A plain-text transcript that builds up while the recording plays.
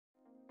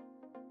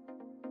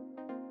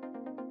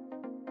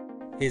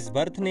His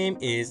birth name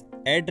is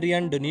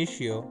Adrian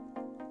Dionisio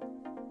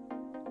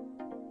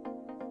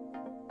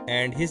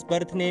and his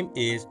birth name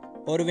is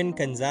Eurwin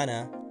Canzana.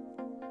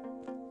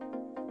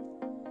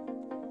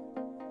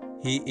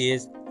 He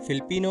is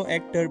Filipino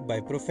actor by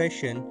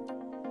profession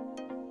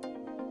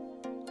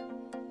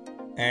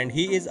and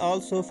he is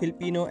also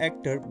Filipino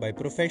actor by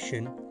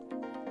profession.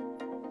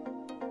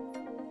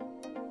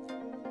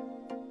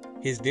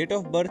 His date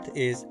of birth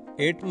is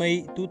 8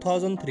 May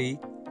 2003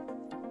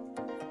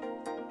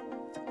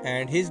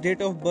 and his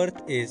date of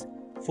birth is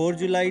 4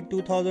 July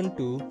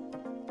 2002.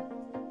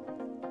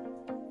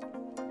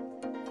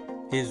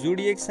 His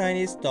zodiac sign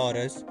is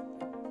Taurus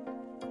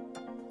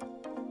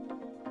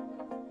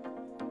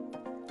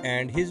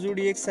and his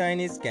zodiac sign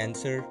is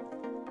Cancer.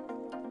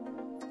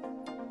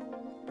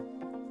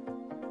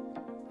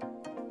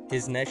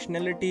 His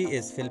nationality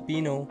is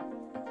Filipino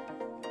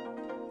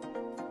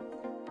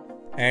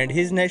and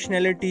his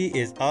nationality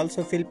is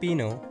also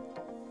Filipino.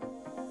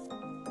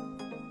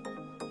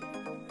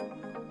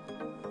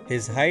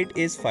 His height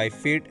is 5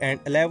 feet and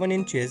 11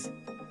 inches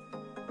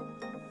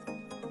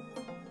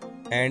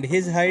and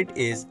his height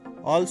is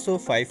also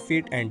 5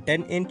 feet and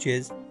 10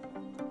 inches.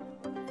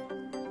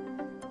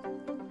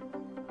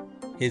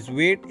 His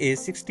weight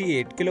is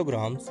 68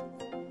 kilograms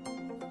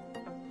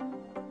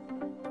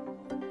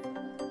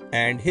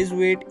and his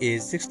weight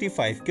is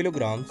 65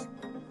 kilograms.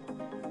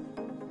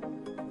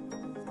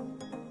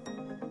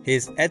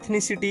 His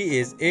ethnicity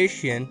is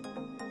Asian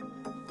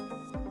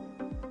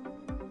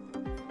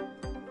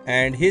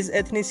and his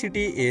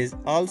ethnicity is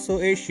also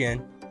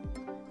Asian.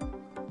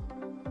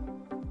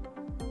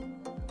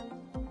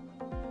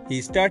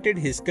 He started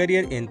his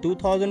career in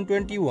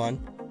 2021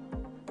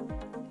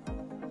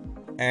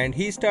 and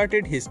he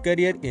started his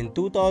career in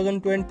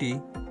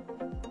 2020.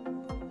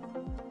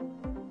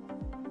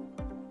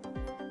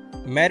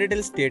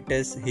 Marital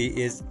status, he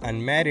is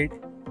unmarried.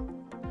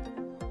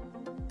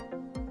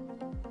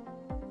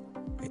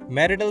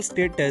 Marital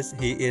status,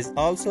 he is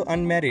also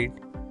unmarried.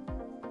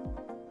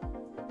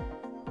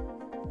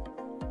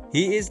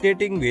 He is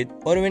dating with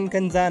Eurwin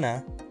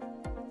Canzana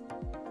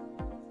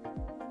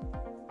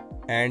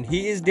and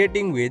he is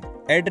dating with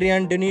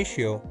Adrian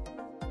Dionisio.